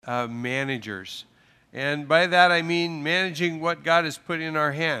managers. And by that I mean managing what God has put in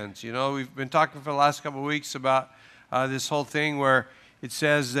our hands. You know, we've been talking for the last couple of weeks about this whole thing where it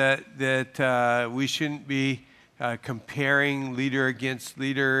says that we shouldn't be comparing leader against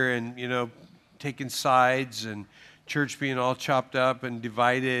leader and, taking sides, and church being all chopped up and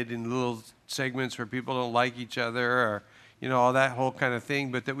divided in little segments where people don't like each other, or, all that whole kind of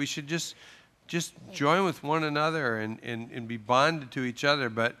thing, but that we should just join with one another and be bonded to each other,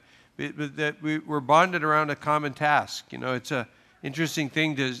 but that we're bonded around a common task. It's an interesting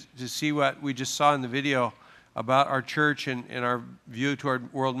thing to see what we just saw in the video about our church and our view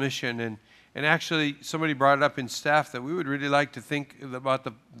toward world mission. And actually, somebody brought it up in staff that we would really like to think about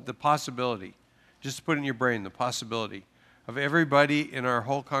the possibility, just put it in your brain, the possibility of everybody in our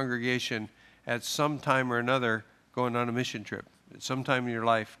whole congregation at some time or another going on a mission trip. At some time in your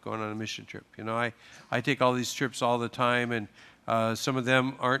life going on a mission trip. I take all these trips all the time, and some of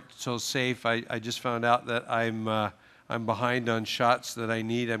them aren't so safe. I just found out that I'm behind on shots that I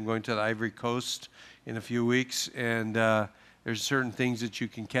need. I'm going to the Ivory Coast in a few weeks, and there's certain things that you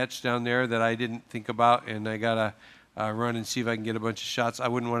can catch down there that I didn't think about, and I gotta run and see if I can get a bunch of shots. I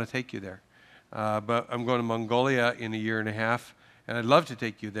wouldn't want to take you there, but I'm going to Mongolia in a year and a half, and I'd love to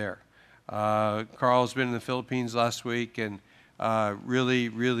take you there. Carl's been in the Philippines last week, and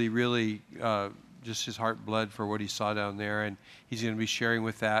really just his heart bled for what he saw down there, and he's going to be sharing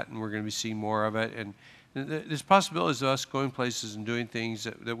with that, and we're going to be seeing more of it. And there's possibilities of us going places and doing things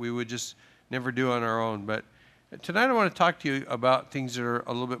that we would just never do on our own. But tonight I want to talk to you about things that are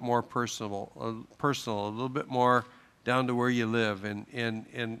a little bit more personal, a little bit more down to where you live,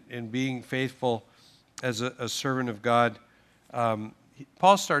 and being faithful as a servant of God.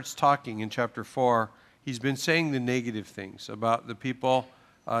 Paul starts talking in chapter 4. He's been saying the negative things about the people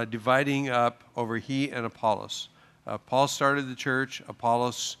dividing up over he and Apollos. Paul started the church.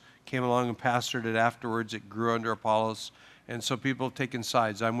 Apollos came along and pastored it afterwards. It grew under Apollos. And so people have taken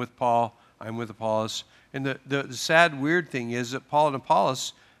sides. I'm with Paul. I'm with Apollos. And the sad, weird thing is that Paul and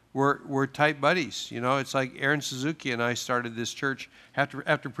Apollos were tight buddies. It's like Aaron Suzuki and I started this church.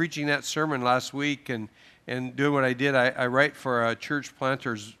 After preaching that sermon last week and doing what I did, I write for a church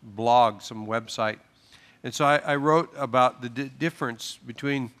planters blog, some website. And so I wrote about the difference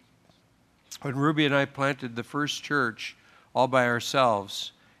between when Ruby and I planted the first church all by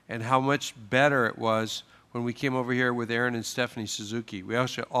ourselves and how much better it was when we came over here with Aaron and Stephanie Suzuki. We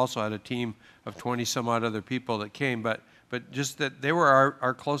also had a team of 20-some-odd other people that came, but just that they were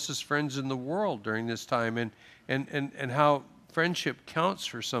our closest friends in the world during this time, and how friendship counts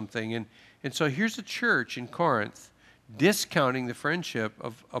for something. And so here's a church in Corinth discounting the friendship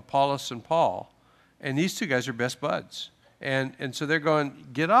of Apollos and Paul. And these two guys are best buds. And so they're going,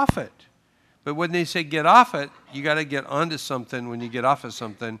 get off it. But when they say get off it, you got to get onto something when you get off of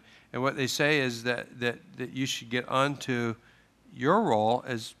something. And what they say is that you should get onto your role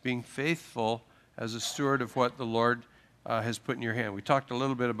as being faithful as a steward of what the Lord has put in your hand. We talked a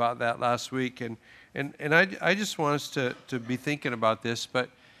little bit about that last week. And I just want us to be thinking about this.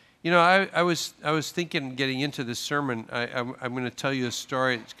 But, I was thinking, getting into this sermon, I'm going to tell you a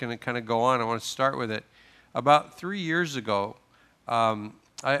story. It's going to kind of go on. I want to start with it. About 3 years ago,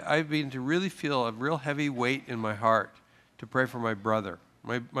 I began to really feel a real heavy weight in my heart to pray for my brother.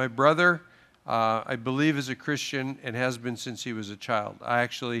 My brother, I believe, is a Christian and has been since he was a child.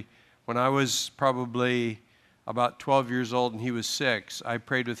 When I was probably about 12 years old and he was 6, I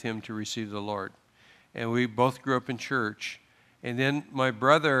prayed with him to receive the Lord. And we both grew up in church. And then my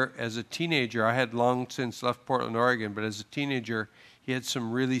brother, as a teenager, I had long since left Portland, Oregon, but as a teenager, he had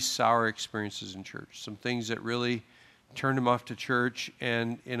some really sour experiences in church, some things that really turned him off to church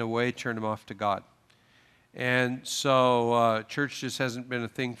and, in a way, turned him off to God. And so church just hasn't been a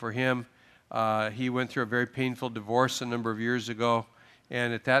thing for him. He went through a very painful divorce a number of years ago,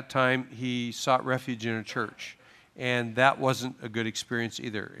 and at that time, he sought refuge in a church. And that wasn't a good experience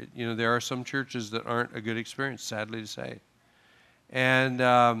either. There are some churches that aren't a good experience, sadly to say. And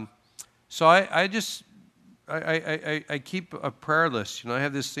so I keep a prayer list. I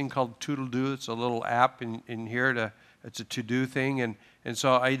have this thing called Toodle-Do. It's a little app in here. It's a to-do thing. And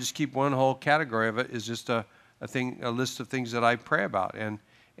so I just keep one whole category of it is just a list of things that I pray about.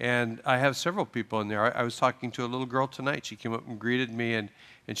 And I have several people in there. I was talking to a little girl tonight. She came up and greeted me, and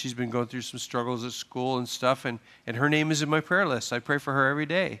she's been going through some struggles at school and stuff. And her name is in my prayer list. I pray for her every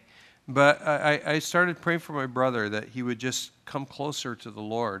day. But I started praying for my brother that he would just come closer to the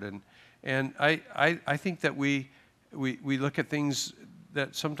Lord. And I think that we look at things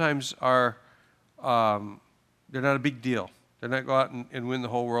that sometimes are, they're not a big deal. They're not go out and win the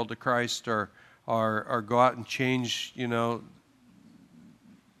whole world to Christ or go out and change,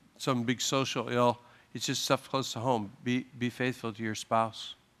 some big social ill. It's just stuff close to home. Be faithful to your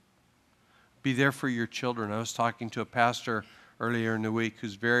spouse. Be there for your children. I was talking to a pastor earlier in the week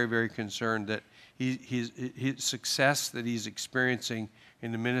who's very, very concerned that his success that he's experiencing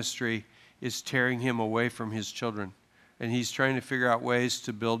in the ministry is tearing him away from his children. And he's trying to figure out ways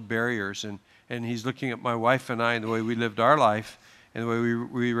to build barriers. And he's looking at my wife and I and the way we lived our life and the way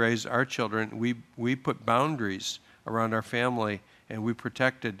we raised our children. We put boundaries around our family, and we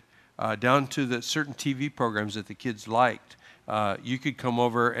protected down to the certain TV programs that the kids liked. You could come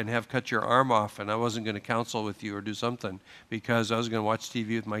over and have cut your arm off, and I wasn't going to counsel with you or do something because I was going to watch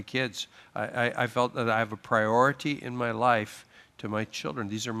TV with my kids. I felt that I have a priority in my life to my children.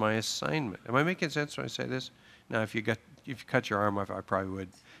 These are my assignment. Am I making sense when I say this? Now, if you cut your arm off, I probably would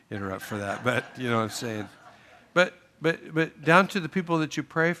interrupt for that. But you know what I'm saying. But down to the people that you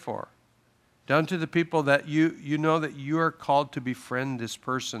pray for, down to the people that you know that you are called to befriend this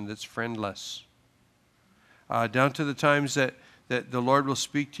person that's friendless. Down to the times that the Lord will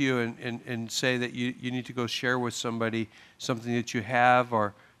speak to you and say that you need to go share with somebody something that you have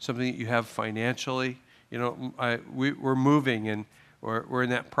or something that you have financially. You know, we're moving and we're in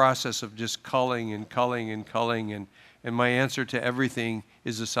that process of just culling and culling and culling, and my answer to everything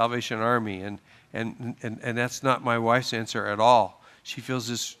is the Salvation Army, and that's not my wife's answer at all. She feels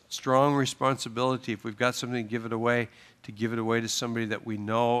this strong responsibility, if we've got something to give it away to somebody that we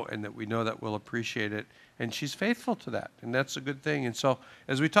know and that we know that will appreciate it. And she's faithful to that, and that's a good thing. And so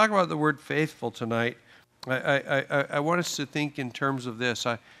as we talk about the word faithful tonight, I want us to think in terms of this.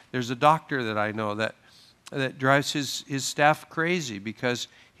 There's a doctor that I know that drives his staff crazy because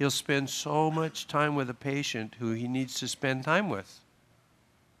he'll spend so much time with a patient who he needs to spend time with.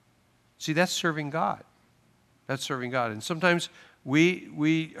 See, that's serving God. That's serving God. And sometimes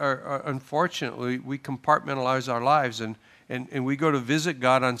we are unfortunately, we compartmentalize our lives and we go to visit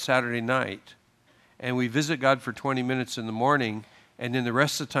God on Saturday night, and we visit God for 20 minutes in the morning, and then the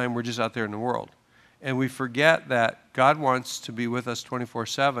rest of the time we're just out there in the world. And we forget that God wants to be with us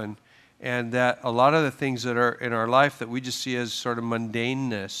 24/7, and that a lot of the things that are in our life that we just see as sort of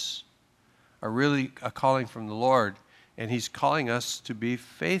mundaneness are really a calling from the Lord, and He's calling us to be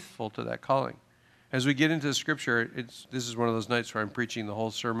faithful to that calling. As we get into the scripture, this is one of those nights where I'm preaching the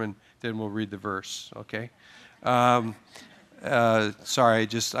whole sermon, then we'll read the verse, okay? Sorry,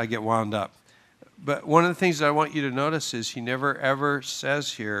 I get wound up. But one of the things that I want you to notice is he never ever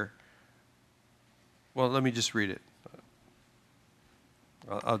says here, well, let me just read it.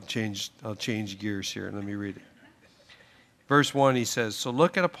 I'll change gears here and let me read it. Verse 1, he says, "So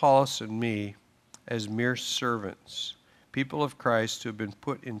look at Apollos and me as mere servants, people of Christ who have been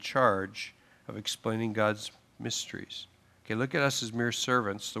put in charge of explaining God's mysteries." Okay, look at us as mere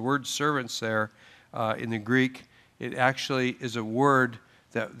servants. The word servants there in the Greek, it actually is a word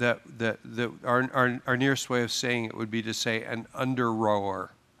that our nearest way of saying it would be to say an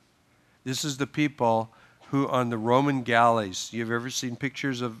under-rower. This is the people who on the Roman galleys, you've ever seen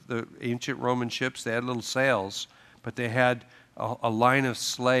pictures of the ancient Roman ships? They had little sails, but they had a line of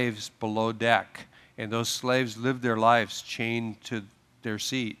slaves below deck, and those slaves lived their lives chained to their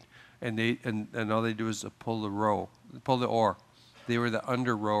seat, and all they do is to pull the oar. They were the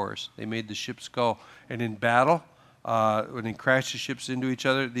under-rowers. They made the ships go. And in battle, when they crashed the ships into each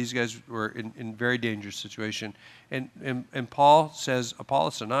other, these guys were in very dangerous situation. And Paul says,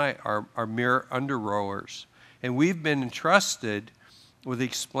 Apollos and I are mere under-rowers. And we've been entrusted with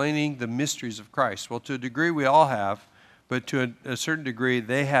explaining the mysteries of Christ. Well, to a degree we all have, but to a certain degree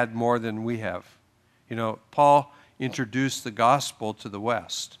they had more than we have. You know, Paul introduced the gospel to the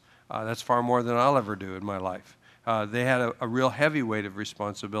West. That's far more than I'll ever do in my life. They had a real heavy weight of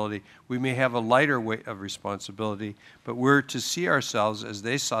responsibility. We may have a lighter weight of responsibility, but we're to see ourselves as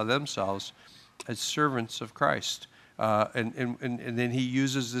they saw themselves as servants of Christ. And then he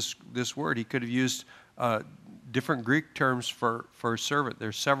uses this word. He could have used different Greek terms for servant.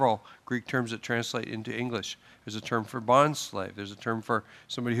 There's several Greek terms that translate into English. There's a term for bond slave. There's a term for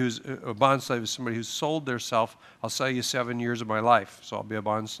somebody who's a bond slave is somebody who's sold theirself. I'll sell you 7 years of my life, so I'll be a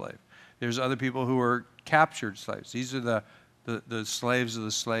bond slave. There's other people who are captured slaves. These are the slaves of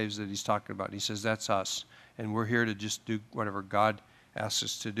the slaves that he's talking about. And he says that's us, and we're here to just do whatever God asks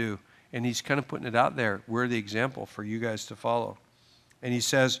us to do. And he's kind of putting it out there. We're the example for you guys to follow. And he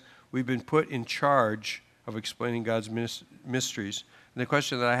says we've been put in charge of explaining God's mysteries. And the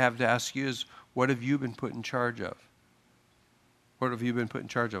question that I have to ask you is, what have you been put in charge of? What have you been put in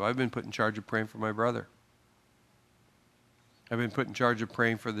charge of? I've been put in charge of praying for my brother. I've been put in charge of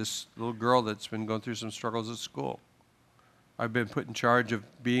praying for this little girl that's been going through some struggles at school. I've been put in charge of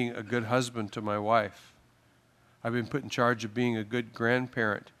being a good husband to my wife. I've been put in charge of being a good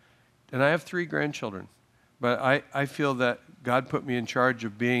grandparent And I have 3 grandchildren. But I feel that God put me in charge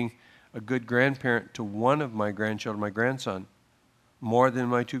of being a good grandparent to one of my grandchildren, my grandson, more than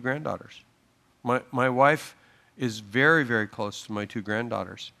my 2 granddaughters. My wife is very, very close to my 2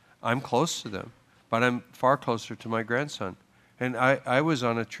 granddaughters. I'm close to them, but I'm far closer to my grandson. And I was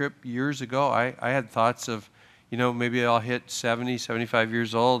on a trip years ago. I had thoughts of, maybe I'll hit 70, 75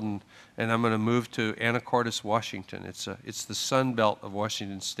 years old, and I'm going to move to Anacortes, Washington. It's the sun belt of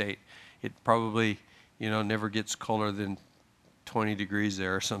Washington State. It probably, never gets colder than 20 degrees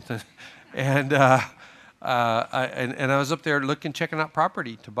there or something. And I was up there checking out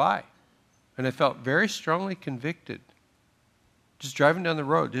property to buy. And I felt very strongly convicted. Just driving down the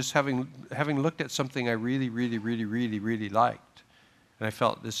road, just having looked at something I really, really, really, really, really liked. And I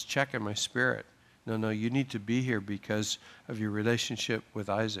felt this check in my spirit. No, you need to be here because of your relationship with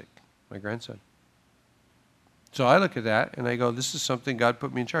Isaac, my grandson. So I look at that and I go, this is something God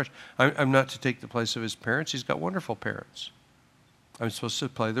put me in charge. I'm not to take the place of his parents. He's got wonderful parents. I'm supposed to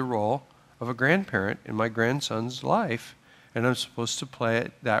play the role of a grandparent in my grandson's life, and I'm supposed to play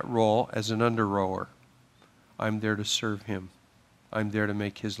that role as an under-rower. I'm there to serve him. I'm there to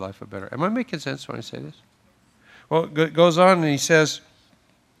make his life a better. Am I making sense when I say this? Well, it goes on and he says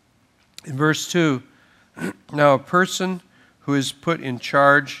in verse 2, now a person who is put in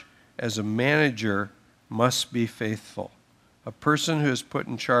charge as a manager must be faithful. A person who is put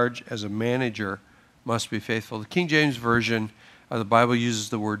in charge as a manager must be faithful. The King James Version of the Bible uses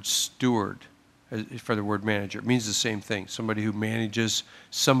the word steward for the word manager. It means the same thing. Somebody who manages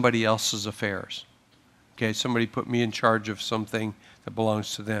somebody else's affairs. Okay, somebody put me in charge of something that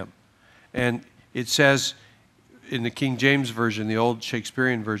belongs to them. And it says in the King James Version, the old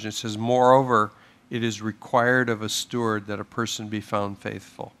Shakespearean version, it says, moreover, it is required of a steward that a person be found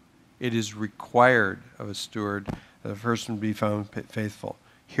faithful. It is required of a steward that a person be found faithful.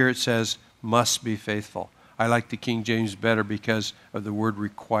 Here it says, must be faithful. I like the King James better because of the word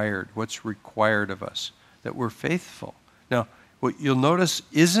required. What's required of us? That we're faithful. Now, what you'll notice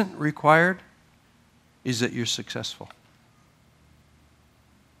isn't required is that you're successful.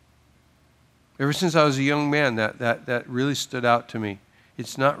 Ever since I was a young man, that really stood out to me.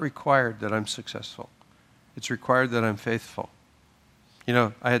 It's not required that I'm successful. It's required that I'm faithful.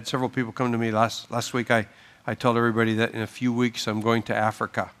 I had several people come to me last week. I told everybody that in a few weeks I'm going to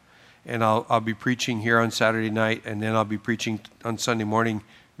Africa. And I'll be preaching here on Saturday night, and then I'll be preaching on Sunday morning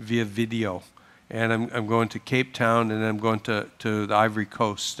via video. And I'm going to Cape Town, and then I'm going to the Ivory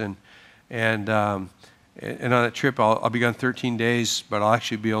Coast. And on that trip, I'll be gone 13 days, but I'll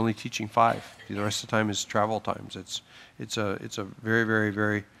actually be only teaching 5. The rest of the time is travel times. It's a very, very,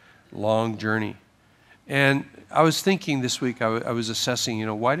 very long journey. And I was thinking this week, I was assessing,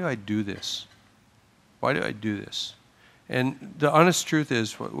 why do I do this? Why do I do this? And the honest truth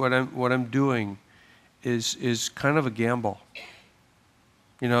is, what I'm doing is kind of a gamble.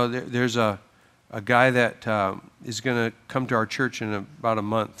 There's a guy that is going to come to our church in about a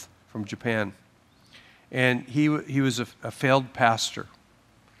month from Japan, and he was a failed pastor,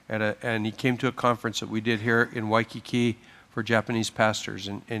 and he came to a conference that we did here in Waikiki for Japanese pastors,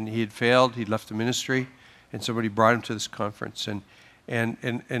 and he had failed. He'd left the ministry, and somebody brought him to this conference,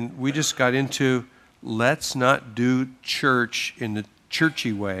 and we just got into, let's not do church in the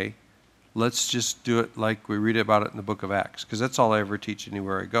churchy way. Let's just do it like we read about it in the book of Acts, because that's all I ever teach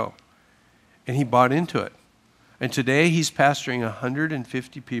anywhere I go. And he bought into it. And today he's pastoring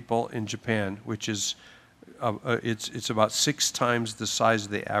 150 people in Japan, which is it's about 6 times the size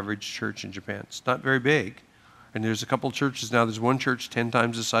of the average church in Japan. It's not very big. And there's a couple churches now. There's one church 10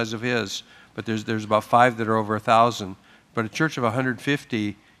 times the size of his, but there's about 5 that are over 1,000. But a church of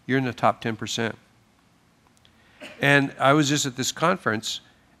 150, you're in the top 10%. And I was just at this conference,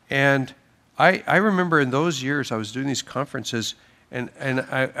 and I remember in those years I was doing these conferences, and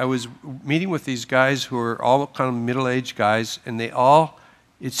I was meeting with these guys who were all kind of middle-aged guys, and they all,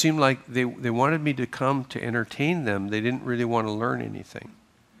 it seemed like they wanted me to come to entertain them. They didn't really want to learn anything.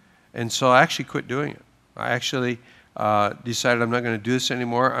 And so I actually quit doing it. I actually decided I'm not going to do this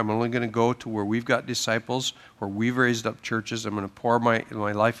anymore. I'm only going to go to where we've got disciples, where we've raised up churches. I'm going to pour my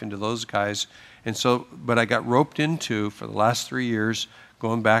life into those guys. And so, but I got roped into, for the last 3 years,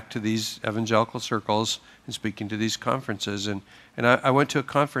 going back to these evangelical circles and speaking to these conferences. And I went to a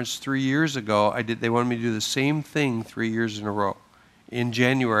conference 3 years ago. They wanted me to do the same thing 3 years in a row, in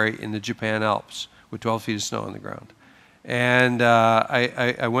January in the Japan Alps with 12 feet of snow on the ground. And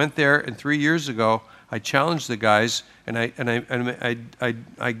I went there, and 3 years ago, I challenged the guys, and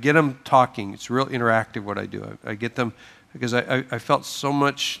I get them talking. It's real interactive what I do. I get them, because I felt so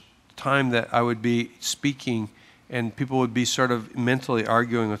much time that I would be speaking and people would be sort of mentally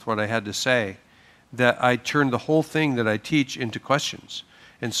arguing with what I had to say, that I turned the whole thing that I teach into questions.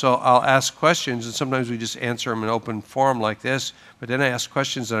 And so I'll ask questions, and sometimes we just answer them in open forum like this, but then I ask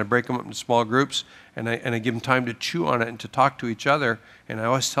questions and I break them up into small groups, and I give them time to chew on it and to talk to each other, and I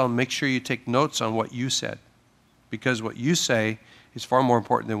always tell them, make sure you take notes on what you said, because what you say is far more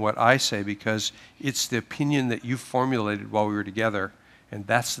important than what I say, because it's the opinion that you formulated while we were together, and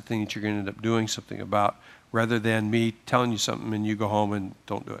that's the thing that you're going to end up doing something about, rather than me telling you something and you go home and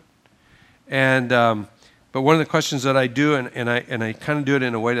don't do it. And but one of the questions that I do, and I kind of do it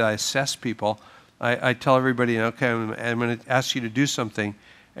in a way that I assess people, I tell everybody, okay, I'm going to ask you to do something,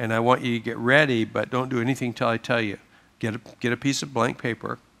 and I want you to get ready, but don't do anything until I tell you. Get a piece of blank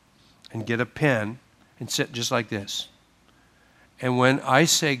paper and get a pen and sit just like this. And when I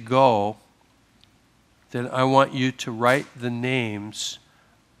say go, then I want you to write the names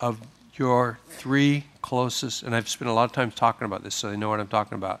of your 3 closest, and I've spent a lot of time talking about this so they know what I'm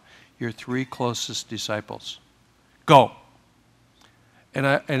talking about, your 3 closest disciples. Go. And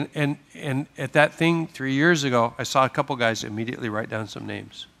at that thing 3 years ago, I saw a couple guys immediately write down some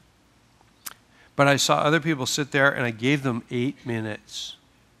names. But I saw other people sit there, and I gave them 8 minutes.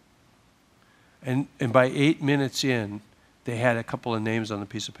 And by 8 minutes in, they had a couple of names on the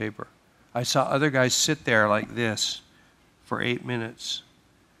piece of paper. I saw other guys sit there like this for 8 minutes,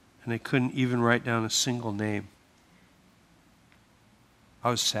 and they couldn't even write down a single name. I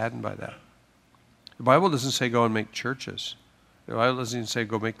was saddened by that. The Bible doesn't say go and make churches. The Bible doesn't even say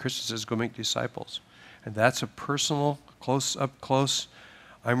go make Christians. It says go make disciples. And that's a personal, up close,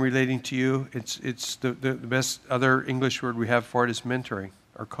 I'm relating to you. It's the best other English word we have for it is mentoring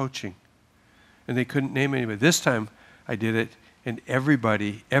or coaching. And they couldn't name anybody. This time I did it, and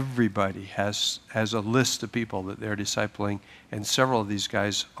everybody has a list of people that they're discipling, and several of these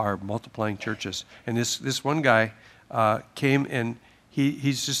guys are multiplying churches. And this one guy came, and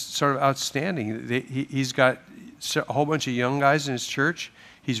he's just sort of outstanding. He's got a whole bunch of young guys in his church.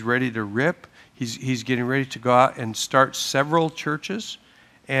 He's ready to rip. He's getting ready to go out and start several churches.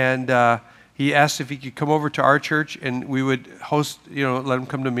 And he asked if he could come over to our church, and we would host, let him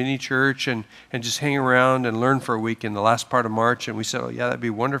come to mini church and just hang around and learn for a week in the last part of March. And we said, oh, yeah, that'd be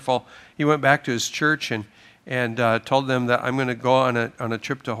wonderful. He went back to his church and told them that I'm going to go on a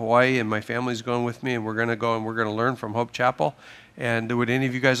trip to Hawaii, and my family's going with me, and we're going to go and we're going to learn from Hope Chapel. And would any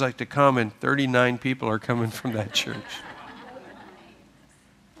of you guys like to come? And 39 people are coming from that church.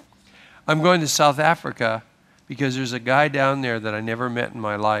 I'm going to South Africa because there's a guy down there that I never met in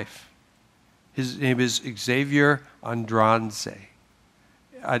my life. His name is Xavier Andranze.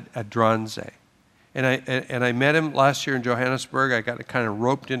 And I met him last year in Johannesburg. I got kind of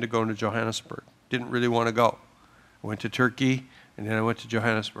roped into going to Johannesburg. Didn't really want to go. I went to Turkey, and then I went to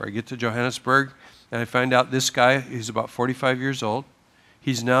Johannesburg. I get to Johannesburg, and I find out this guy, he's about 45 years old.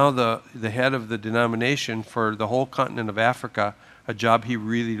 He's now the head of the denomination for the whole continent of Africa, a job he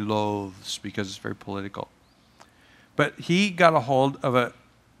really loathes because it's very political. But he got a hold of a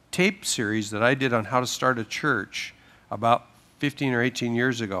tape series that I did on how to start a church about 15 or 18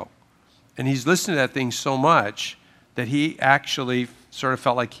 years ago. And he's listened to that thing so much that he actually sort of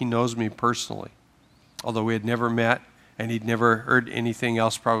felt like he knows me personally, although we had never met, and he'd never heard anything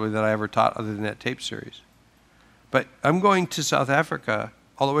else probably that I ever taught other than that tape series. But I'm going to South Africa,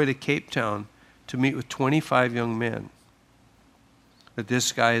 all the way to Cape Town, to meet with 25 young men that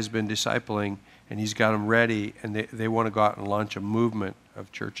this guy has been discipling, and he's got them ready, and they want to go out and launch a movement of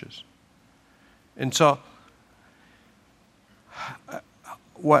churches. And so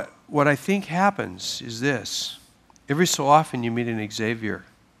what I think happens is this. Every so often you meet an Xavier.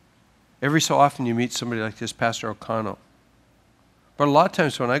 Every so often you meet somebody like this, Pastor O'Connell. But a lot of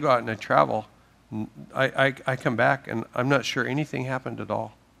times when I go out and I travel, I come back and I'm not sure anything happened at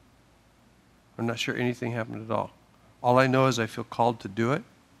all. I'm not sure anything happened at all. All I know is I feel called to do it.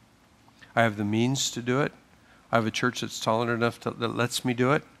 I have the means to do it. I have a church that's tolerant enough that lets me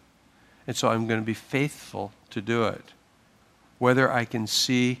do it. And so I'm going to be faithful to do it, whether I can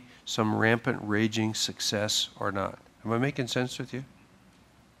see some rampant, raging success or not. Am I making sense with you?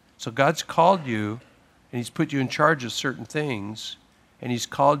 So God's called you, and He's put you in charge of certain things, and He's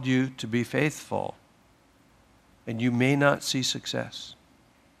called you to be faithful. And you may not see success,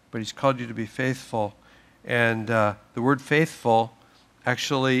 but He's called you to be faithful. And the word faithful,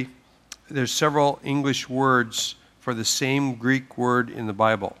 actually, there's several English words for the same Greek word in the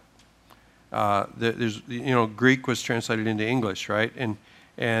Bible. Greek was translated into English, right?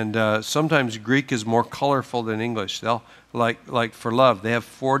 And sometimes Greek is more colorful than English. They'll like for love, they have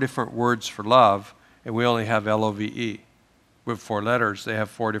 4 different words for love, and we only have LOVE. We have 4 letters. They have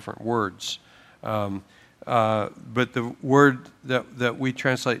 4 different words. But the word that we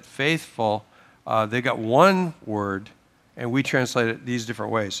translate faithful, they got one word, and we translate it these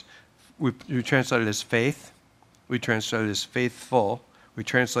different ways. We translate it as faith. We translate it as faithful. We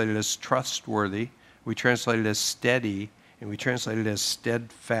translate it as trustworthy. We translate it as steady. And we translate it as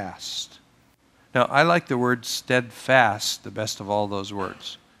steadfast. Now, I like the word steadfast the best of all those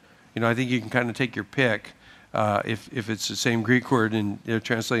words. I think you can kind of take your pick. If it's the same Greek word and they're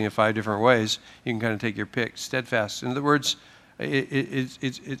translating it 5 different ways, you can kind of take your pick. Steadfast. In other words,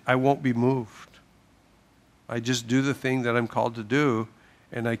 I won't be moved. I just do the thing that I'm called to do,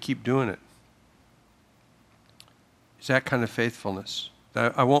 and I keep doing it. It's that kind of faithfulness.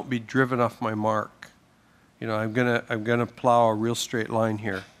 I won't be driven off my mark. I'm gonna plow a real straight line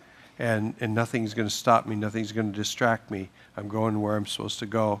here, and nothing's going to stop me. Nothing's going to distract me. I'm going where I'm supposed to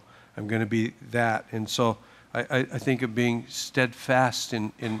go. I'm going to be that. And so I think of being steadfast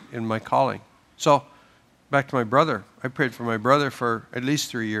in my calling. So back to my brother. I prayed for my brother for at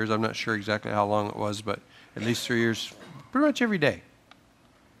least 3 years. I'm not sure exactly how long it was, but at least 3 years, pretty much every day.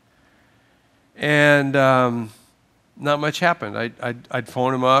 And not much happened. I'd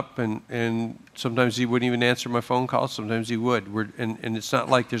phone him up, and sometimes he wouldn't even answer my phone calls. Sometimes he would. And it's not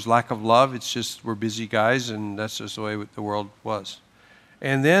like there's lack of love. It's just we're busy guys, and that's just the way the world was.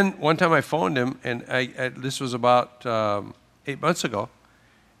 And then one time I phoned him, and this was about 8 months ago,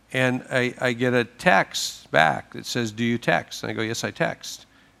 and I get a text back that says, "Do you text?" And I go, "Yes, I text."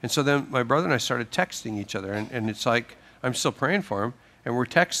 And so then my brother and I started texting each other, and it's like I'm still praying for him, and we're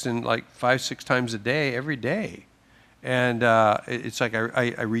texting like 5-6 times a day, every day. And it's like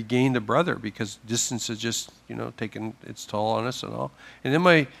I regained a brother because distance has just, taken its toll on us and all. And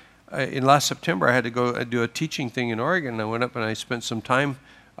then in last September, I had to go do a teaching thing in Oregon. And I went up and I spent some time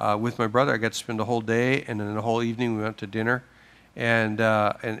with my brother. I got to spend a whole day, and then the whole evening we went to dinner, and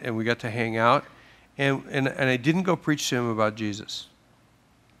we got to hang out. And I didn't go preach to him about Jesus.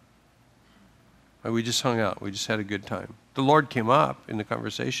 We just hung out. We just had a good time. The Lord came up in the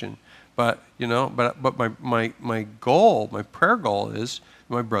conversation. But my goal, my prayer goal is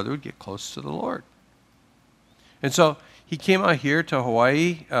my brother would get close to the Lord. And so he came out here to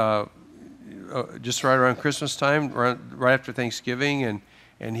Hawaii just right around Christmas time, right after Thanksgiving,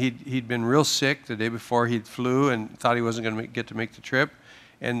 and he'd been real sick the day before he flew and thought he wasn't going to get to make the trip.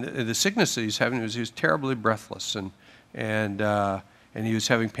 And the sickness that he was having he was terribly breathless, and he was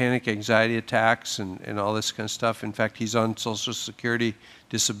having panic anxiety attacks and all this kind of stuff. In fact, he's on Social Security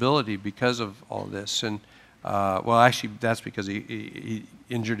disability because of all this. And well, actually, that's because he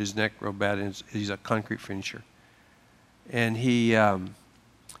injured his neck real bad, and he's a concrete finisher. And he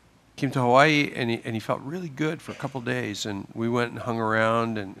came to Hawaii, and he felt really good for a couple days. And we went and hung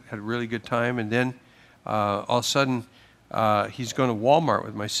around and had a really good time. And then all of a sudden, he's going to Walmart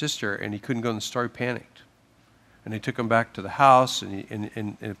with my sister, and he couldn't go in the store. He panicked. And they took him back to the house,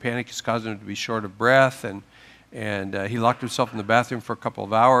 and a panic has caused him to be short of breath, and he locked himself in the bathroom for a couple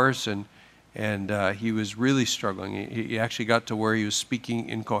of hours, and he was really struggling. He actually got to where he was speaking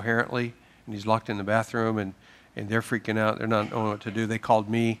incoherently, and he's locked in the bathroom, and they're freaking out. They're not knowing what to do. They called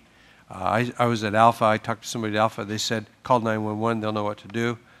me. I was at Alpha. I talked to somebody at Alpha. They said, call 911. They'll know what to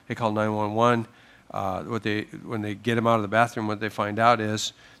do. They called 911. When they get him out of the bathroom, what they find out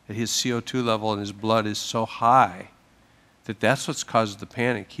is that his CO2 level in his blood is so high that's what's caused the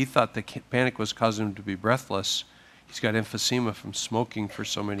panic. He thought the panic was causing him to be breathless. He's got emphysema from smoking for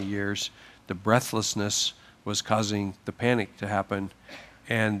so many years. The breathlessness was causing the panic to happen.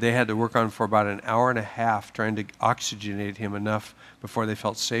 And they had to work on for about an hour and a half trying to oxygenate him enough before they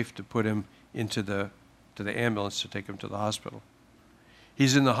felt safe to put him into the ambulance to take him to the hospital.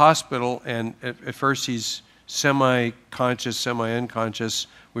 He's in the hospital, and at first he's semi-conscious, semi-unconscious.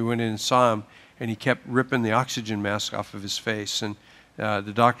 We went in and saw him, and he kept ripping the oxygen mask off of his face. And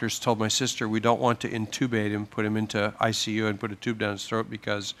the doctors told my sister, we don't want to intubate him, put him into ICU and put a tube down his throat,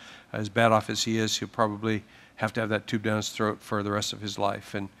 because as bad off as he is, he'll probably have to have that tube down his throat for the rest of his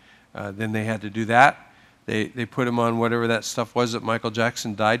life. And then they had to do that. They put him on whatever that stuff was that Michael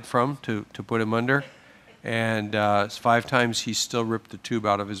Jackson died from to put him under. And 5 times he still ripped the tube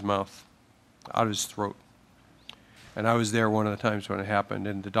out of his mouth, out of his throat. And I was there one of the times when it happened,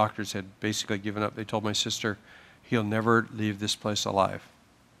 and the doctors had basically given up. They told my sister, he'll never leave this place alive.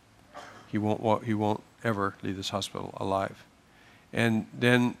 He won't ever leave this hospital alive. And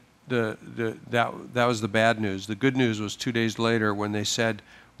then that was the bad news. The good news was 2 days later when they said,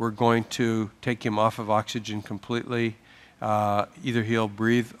 we're going to take him off of oxygen completely. Either he'll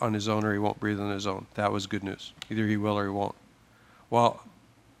breathe on his own or he won't breathe on his own. That was good news. Either he will or he won't. Well,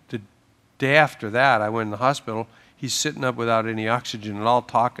 the day after that, I went in the hospital. He's sitting up without any oxygen at all,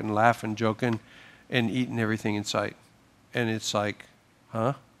 talking, laughing, joking. and eating everything in sight. And it's like,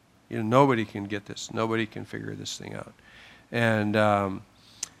 huh? Nobody can get this. Nobody can figure this thing out. And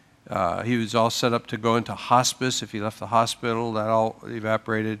he was all set up to go into hospice. If he left the hospital, that all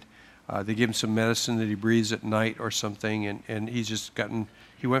evaporated. They give him some medicine that he breathes at night or something, and he's just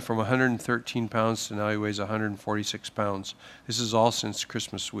he went from 113 pounds to now he weighs 146 pounds. This is all since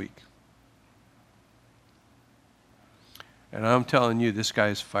Christmas week. And I'm telling you, this guy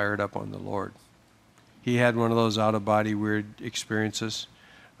is fired up on the Lord. He had one of those out-of-body weird experiences.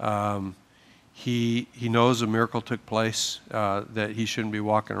 He knows a miracle took place, that he shouldn't be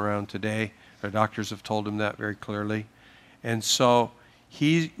walking around today. The doctors have told him that very clearly. And so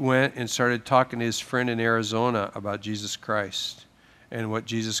he went and started talking to his friend in Arizona about Jesus Christ and what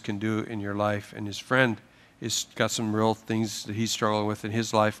Jesus can do in your life. And his friend has got some real things that he's struggling with in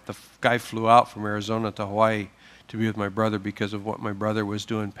his life. The guy flew out from Arizona to Hawaii to be with my brother because of what my brother was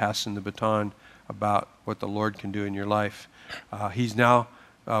doing, passing the baton about what the Lord can do in your life. He's now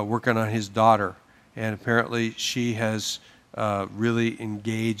working on his daughter, and apparently she has really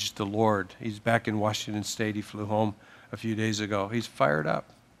engaged the Lord. He's back in Washington State. He flew home a few days ago. He's fired up.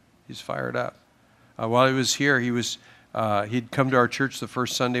 He's fired up. While he was here, he'd come to our church the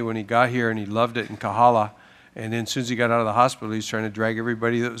first Sunday when he got here, and he loved it in Kahala. And then as soon as he got out of the hospital, he was trying to drag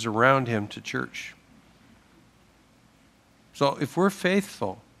everybody that was around him to church. So if we're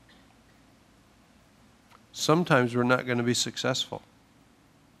faithful, sometimes we're not going to be successful.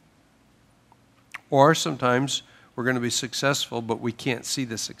 Or sometimes we're going to be successful, but we can't see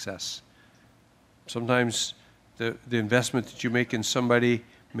the success. Sometimes the investment that you make in somebody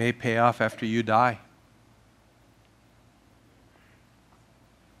may pay off after you die.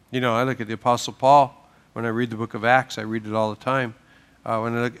 I look at the Apostle Paul. When I read the book of Acts, I read it all the time.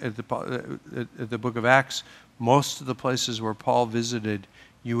 When I look at the book of Acts, most of the places where Paul visited,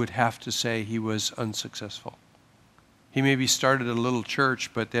 you would have to say he was unsuccessful. He maybe started a little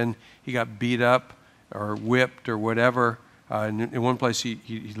church, but then he got beat up or whipped or whatever. In one place,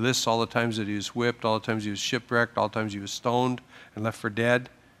 he lists all the times that he was whipped, all the times he was shipwrecked, all the times he was stoned and left for dead.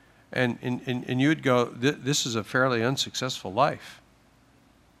 And you would go, this is a fairly unsuccessful life.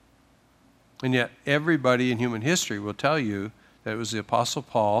 And yet everybody in human history will tell you that it was the Apostle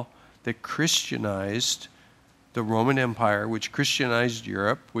Paul that Christianized the Roman Empire, which Christianized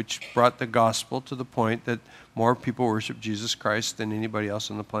Europe, which brought the gospel to the point that more people worship Jesus Christ than anybody else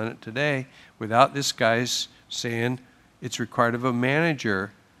on the planet today, without this guy's saying it's required of a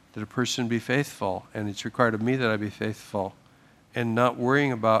manager that a person be faithful, and it's required of me that I be faithful, and not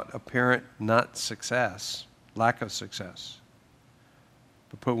worrying about apparent not success, lack of success,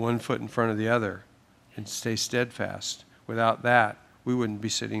 but put one foot in front of the other and stay steadfast. Without that, we wouldn't be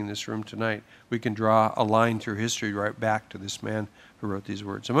sitting in this room tonight. We can draw a line through history right back to this man who wrote these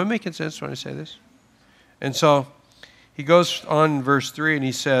words. Am I making sense when I say this? And so he goes on in verse 3 and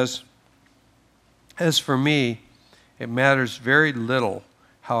he says, "As for me, it matters very little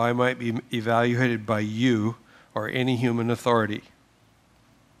how I might be evaluated by you or any human authority."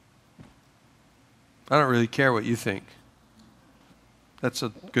 I don't really care what you think. That's a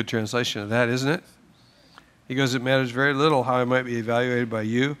good translation of that, isn't it? He goes, it matters very little how I might be evaluated by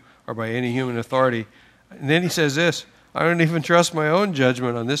you or by any human authority. And then he says this, I don't even trust my own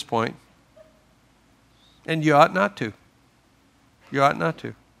judgment on this point. And you ought not to. You ought not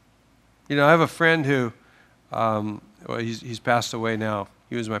to. I have a friend who, he's passed away now.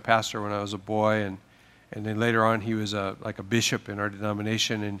 He was my pastor when I was a boy, and then later on he was like a bishop in our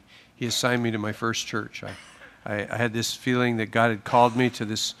denomination, and he assigned me to my first church. I had this feeling that God had called me to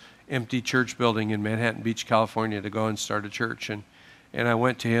this empty church building in Manhattan Beach, California, to go and start a church. And I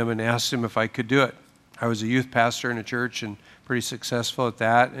went to him and asked him if I could do it. I was a youth pastor in a church and pretty successful at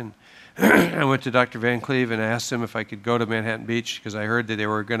that. And I went to Dr. Van Cleve and I asked him if I could go to Manhattan Beach because I heard that they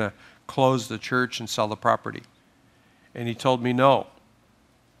were going to close the church and sell the property. And he told me no.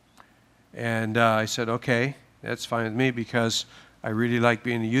 And I said, okay, that's fine with me because I really like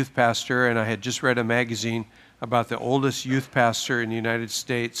being a youth pastor, and I had just read a magazine about the oldest youth pastor in the United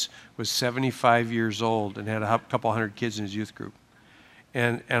States was 75 years old and had a couple hundred kids in his youth group.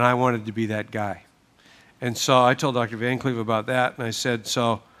 And I wanted to be that guy. And so I told Dr. Van Cleve about that, and I said,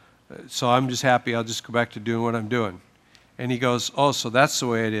 so I'm just happy I'll just go back to doing what I'm doing. And he goes, oh, so that's the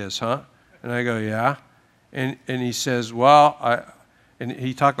way it is, huh? And I go, yeah. And he says, well, and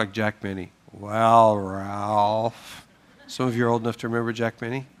he talked like Jack Benny. Well, Ralph. Some of you are old enough to remember Jack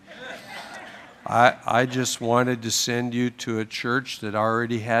Benny? I just wanted to send you to a church that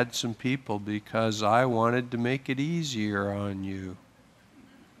already had some people because I wanted to make it easier on you.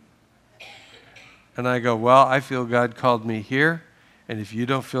 And I go, well, I feel God called me here, And if you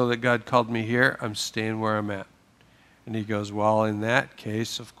don't feel that God called me here, I'm staying where I'm at. And he goes, well, in that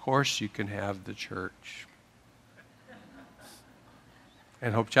case, of course you can have the church.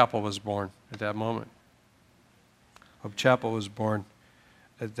 And Hope Chapel was born at that moment. Hope Chapel was born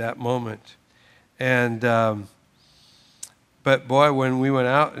at that moment. And, but boy, when we went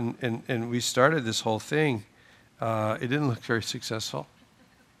out and we started this whole thing, it didn't look very successful.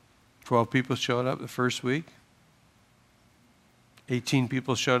 12 people showed up the first week. 18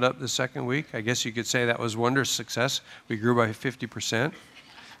 people showed up the second week. I guess you could say that was wondrous success. We grew by 50%.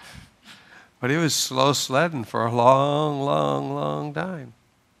 But it was slow sledding for a long, long, long time.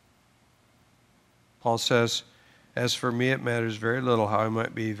 Paul says, as for me, it matters very little how I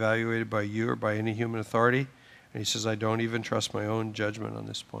might be evaluated by you or by any human authority. And he says, I don't even trust my own judgment on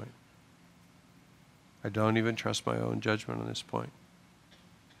this point. I don't even trust my own judgment on this point.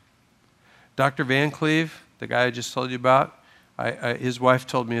 Dr. Van Cleve, the guy I just told you about, his wife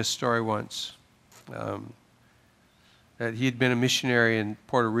told me a story once that he had been a missionary in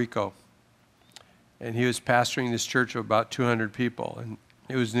Puerto Rico, and he was pastoring this church of about 200 people. And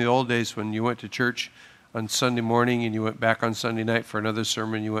it was in the old days when you went to church on Sunday morning and you went back on Sunday night for another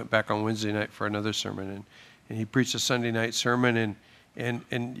sermon, you went back on Wednesday night for another sermon. And he preached a Sunday night sermon,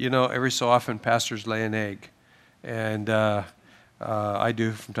 and you know, every so often pastors lay an egg. And I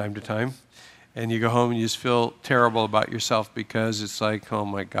do from time to time. And you go home and you just feel terrible about yourself because it's like, oh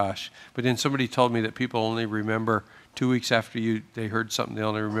my gosh. But then somebody told me that people only remember 2 weeks after they heard something, they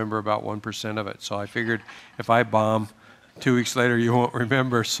only remember about 1% of it. So I figured if I bomb, 2 weeks later you won't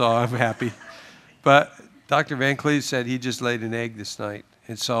remember, so I'm happy. But Dr. Van Cleve said he just laid an egg this night.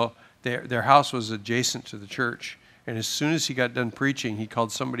 And so their house was adjacent to the church. And as soon as he got done preaching, he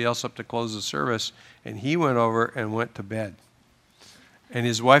called somebody else up to close the service, and he went over and went to bed. And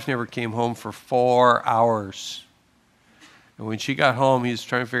his wife never came home for 4 hours. And when she got home, he was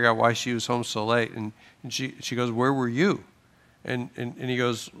trying to figure out why she was home so late. And she goes, where were you? And he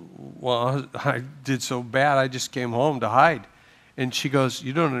goes, well, I did so bad, I just came home to hide. And she goes,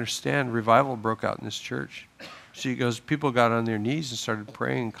 you don't understand, revival broke out in this church. She goes, people got on their knees and started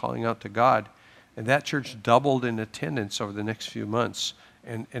praying and calling out to God. And that church doubled in attendance over the next few months.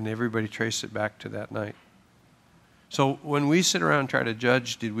 And everybody traced it back to that night. So when we sit around and try to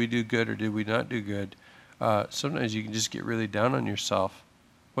judge, did we do good or did we not do good, sometimes you can just get really down on yourself.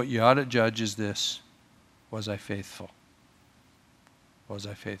 What you ought to judge is this: was I faithful? Was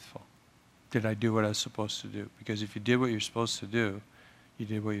I faithful? Did I do what I was supposed to do? Because if you did what you're supposed to do, you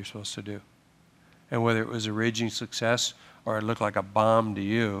did what you're supposed to do. And whether it was a raging success or it looked like a bomb to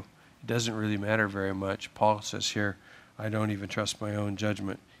you, it doesn't really matter very much. Paul says here, I don't even trust my own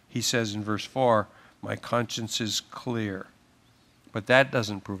judgment. He says in verse 4, my conscience is clear. But that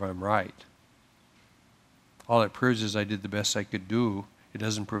doesn't prove I'm right. All it proves is I did the best I could do. It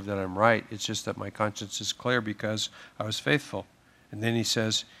doesn't prove that I'm right. It's just that my conscience is clear because I was faithful. And then he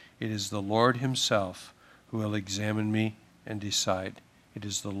says, it is the Lord himself who will examine me and decide. It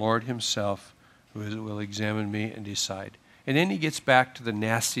is the Lord himself who will examine me and decide. And then he gets back to the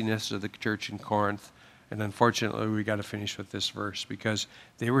nastiness of the church in Corinth. And unfortunately, we got to finish with this verse because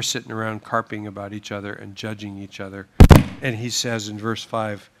they were sitting around carping about each other and judging each other. And he says in verse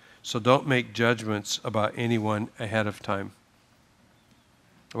 5, so don't make judgments about anyone ahead of time.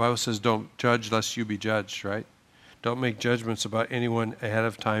 The Bible says don't judge lest you be judged, right? Don't make judgments about anyone ahead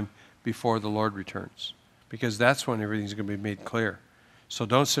of time before the Lord returns, because that's when everything's going to be made clear. So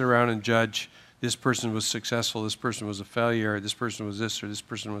don't sit around and judge this person was successful, this person was a failure, this person was this or this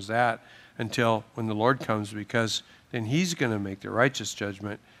person was that, until when the Lord comes, because then he's going to make the righteous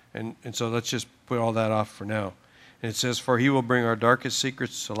judgment. And so let's just put all that off for now. And it says, for he will bring our darkest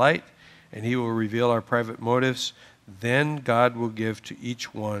secrets to light, and he will reveal our private motives. Then God will give to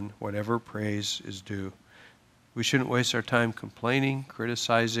each one whatever praise is due. We shouldn't waste our time complaining,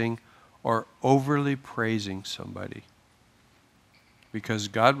 criticizing, or overly praising somebody, because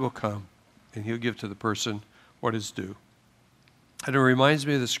God will come and he'll give to the person what is due. And it reminds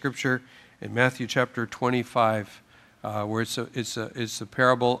me of the scripture in Matthew chapter 25, where it's the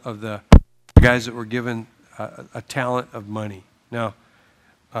parable of the guys that were given a talent of money. Now,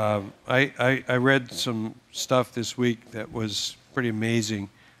 I read some stuff this week that was pretty amazing.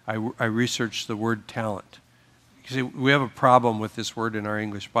 I researched the word talent. You see, we have a problem with this word in our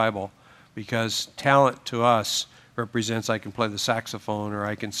English Bible, because talent to us represents I can play the saxophone, or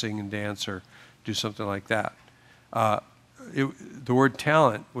I can sing and dance, or do something like that. The word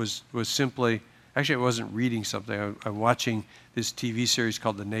talent was simply, actually I wasn't reading something, I'm watching this TV series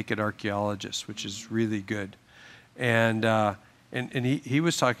called The Naked Archaeologist, which is really good. And he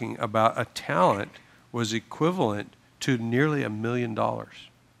was talking about a talent was equivalent to nearly $1 million.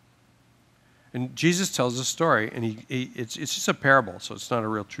 And Jesus tells a story, and it's just a parable, so it's not a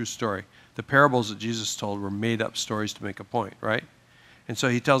real true story. The parables that Jesus told were made-up stories to make a point, right? And so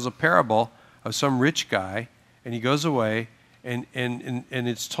he tells a parable of some rich guy, and he goes away, and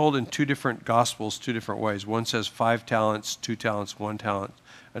it's told in two different gospels, two different ways. One says 5 talents, 2 talents, 1 talent.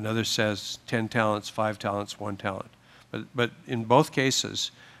 Another says 10 talents, 5 talents, 1 talent. But in both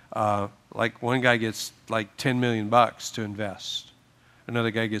cases, like one guy gets like $10 million to invest.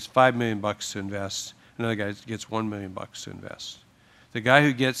 Another guy gets $5 million to invest. Another guy gets $1 million to invest. The guy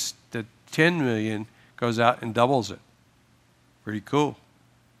who gets the 10 million goes out and doubles it. Pretty cool.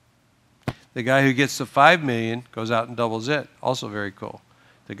 The guy who gets the 5 million goes out and doubles it. Also very cool.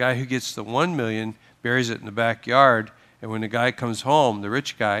 The guy who gets the 1 million buries it in the backyard, and when the guy comes home, the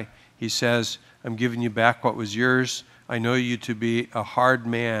rich guy, he says, I'm giving you back what was yours. I know you to be a hard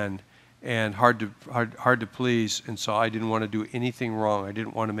man and hard to please, and so I didn't want to do anything wrong. I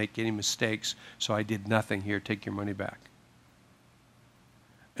didn't want to make any mistakes, so I did nothing. Here, take your money back.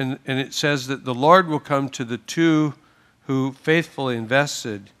 And it says that the Lord will come to the two who faithfully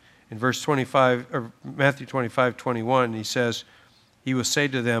invested. In verse 25, or Matthew 25:21, he says, he will say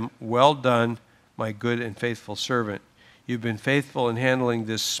to them, well done, my good and faithful servant. You've been faithful in handling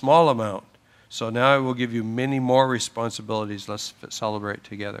this small amount, so now I will give you many more responsibilities. Let's celebrate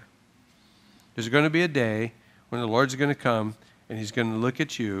together. There's going to be a day when the Lord's going to come, and he's going to look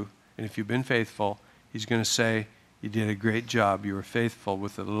at you, and if you've been faithful, he's going to say, you did a great job. You were faithful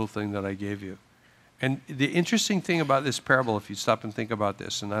with the little thing that I gave you. And the interesting thing about this parable, if you stop and think about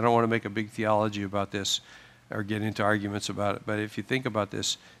this, and I don't want to make a big theology about this or get into arguments about it, but if you think about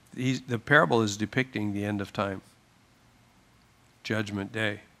this, the parable is depicting the end of time, Judgment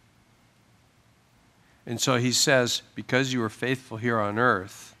Day. And so he says, because you were faithful here on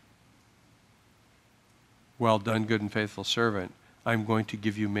earth, well done, good and faithful servant, I'm going to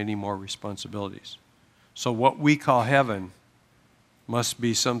give you many more responsibilities. So what we call heaven must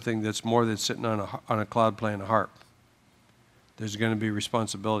be something that's more than sitting on a cloud playing a harp. There's going to be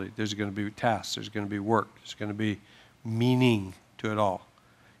responsibility. There's going to be tasks. There's going to be work. There's going to be meaning to it all.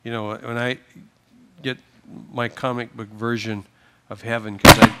 You know, when I get my comic book version of heaven,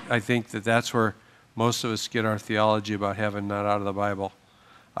 because I think that that's where most of us get our theology about heaven, not out of the Bible.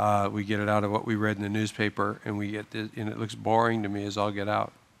 We get it out of what we read in the newspaper, and and it looks boring to me as all get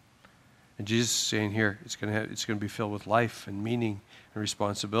out. And Jesus is saying here, it's going to be filled with life and meaning and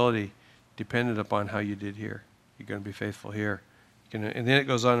responsibility, dependent upon how you did here. You're going to be faithful here. And then it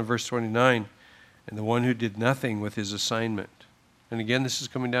goes on in verse 29, and the one who did nothing with his assignment. And again, this is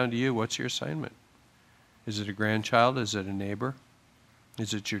coming down to you. What's your assignment? Is it a grandchild? Is it a neighbor?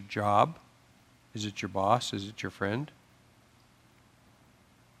 Is it your job? Is it your boss? Is it your friend?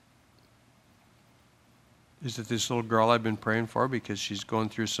 Is it this little girl I've been praying for because she's going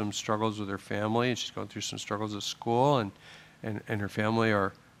through some struggles with her family, and she's going through some struggles at school, and her family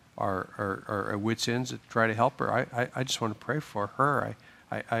are at wit's ends to try to help her? I just want to pray for her.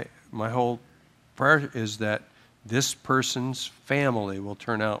 My whole prayer is that this person's family will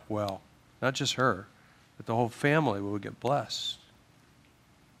turn out well. Not just her, but the whole family will get blessed.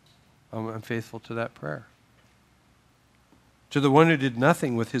 I'm faithful to that prayer. To the one who did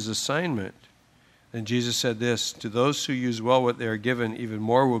nothing with his assignment, and Jesus said this, to those who use well what they are given, even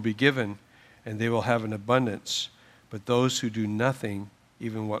more will be given, and they will have an abundance. But those who do nothing,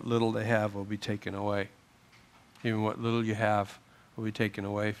 even what little they have will be taken away. Even what little you have will be taken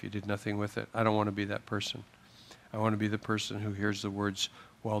away if you did nothing with it. I don't want to be that person. I want to be the person who hears the words,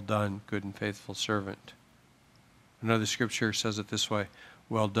 well done, good and faithful servant. Another scripture says it this way,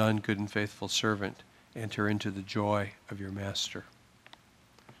 well done, good and faithful servant. Enter into the joy of your master.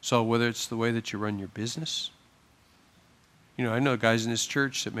 So whether it's the way that you run your business, you know, I know guys in this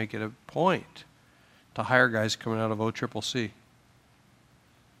church that make it a point to hire guys coming out of OCCC.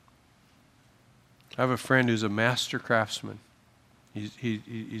 I have a friend who's a master craftsman.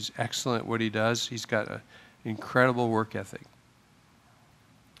 He's excellent at what he does. He's got an incredible work ethic.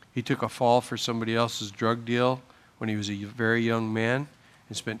 He took a fall for somebody else's drug deal when he was a very young man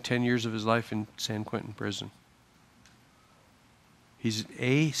and spent 10 years of his life in San Quentin prison. He's an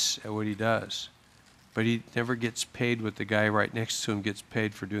ace at what he does, but he never gets paid what the guy right next to him gets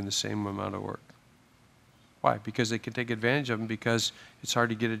paid for doing the same amount of work. Why? Because they can take advantage of him, because it's hard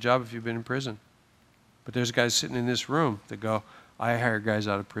to get a job if you've been in prison. But there's guys sitting in this room that go, I hire guys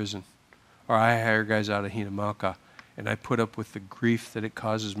out of prison, or I hire guys out of Hinamalka, and I put up with the grief that it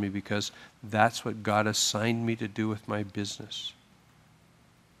causes me because that's what God assigned me to do with my business.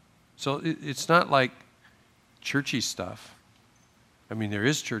 So it's not like churchy stuff. I mean, there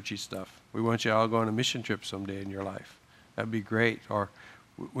is churchy stuff, We want you all to go on a mission trip someday in your life. That'd be great. Or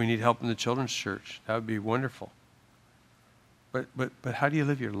we need help in the children's church. That would be wonderful. But how do you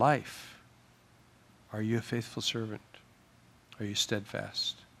live your life? Are you a faithful servant? Are you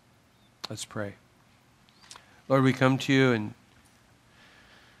steadfast? Let's pray. Lord, we come to you and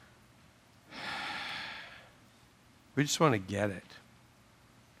we just want to get it.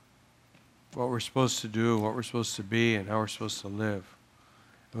 What we're supposed to do, what we're supposed to be, and how we're supposed to live.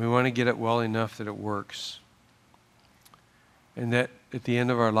 And we want to get it well enough that it works. And that at the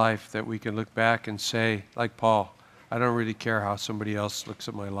end of our life that we can look back and say, like Paul, I don't really care how somebody else looks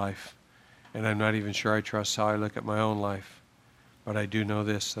at my life. And I'm not even sure I trust how I look at my own life. But I do know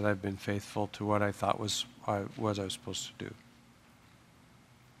this, that I've been faithful to what I thought was I was supposed to do.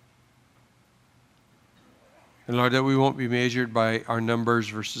 And Lord, that we won't be measured by our numbers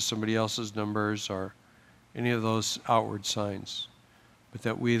versus somebody else's numbers or any of those outward signs, but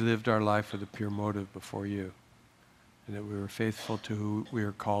that we lived our life with a pure motive before you, and that we were faithful to who we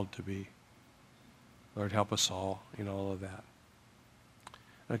are called to be. Lord, help us all in all of that.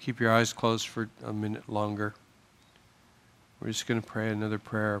 Now keep your eyes closed for a minute longer. We're just going to pray another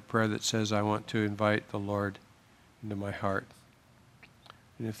prayer, a prayer that says, I want to invite the Lord into my heart.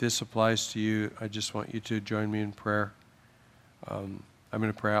 And if this applies to you, I just want you to join me in prayer. I'm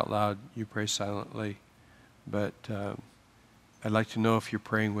going to pray out loud. You pray silently. But I'd like to know if you're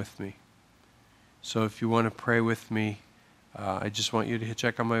praying with me. So if you want to pray with me, I just want you to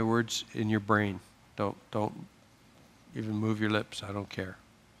check on my words in your brain. Don't even move your lips. I don't care.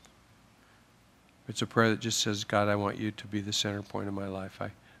 It's a prayer that just says, God, I want you to be the center point of my life.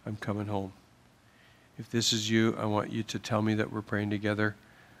 I'm coming home. If this is you, I want you to tell me that we're praying together.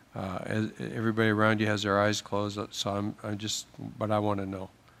 Everybody around you has their eyes closed, so but I want to know.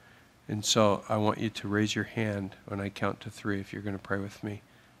 And so I want you to raise your hand when I count to 3 if you're going to pray with me.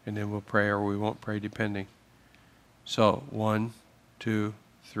 And then we'll pray or we won't pray depending. So 1, 2,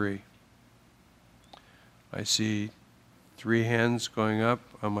 3. I see 3 hands going up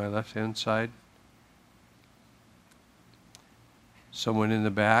on my left-hand side. Someone in the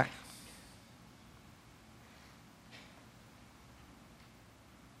back.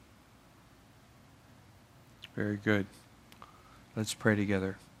 Very good. Let's pray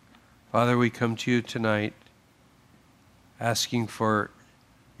together. Father, we come to you tonight asking for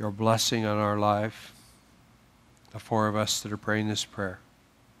your blessing on our life, the 4 of us that are praying this prayer.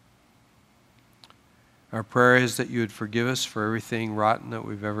 Our prayer is that you would forgive us for everything rotten that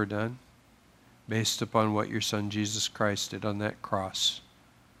we've ever done, based upon what your Son Jesus Christ did on that cross,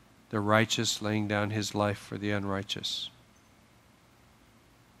 the righteous laying down his life for the unrighteous.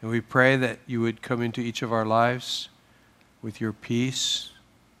 And we pray that you would come into each of our lives with your peace,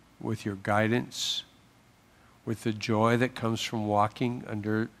 with your guidance, with the joy that comes from walking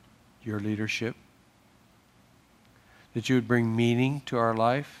under your leadership. That you would bring meaning to our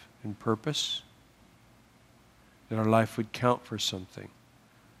life and purpose. That our life would count for something.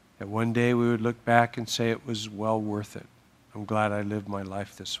 That one day we would look back and say it was well worth it. I'm glad I lived my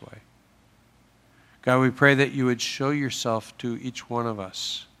life this way. God, we pray that you would show yourself to each one of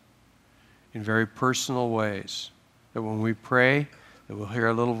us in very personal ways. That when we pray, that we'll hear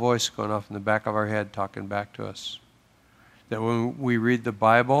a little voice going off in the back of our head talking back to us. That when we read the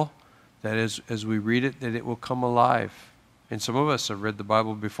Bible, that as we read it, that it will come alive. And some of us have read the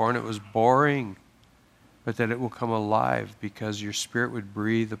Bible before and it was boring. But that it will come alive because your Spirit would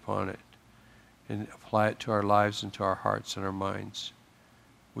breathe upon it and apply it to our lives and to our hearts and our minds.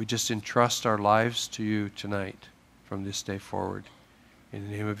 We just entrust our lives to you tonight from this day forward. In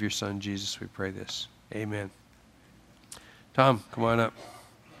the name of your Son, Jesus, we pray this. Amen. Tom, come on up.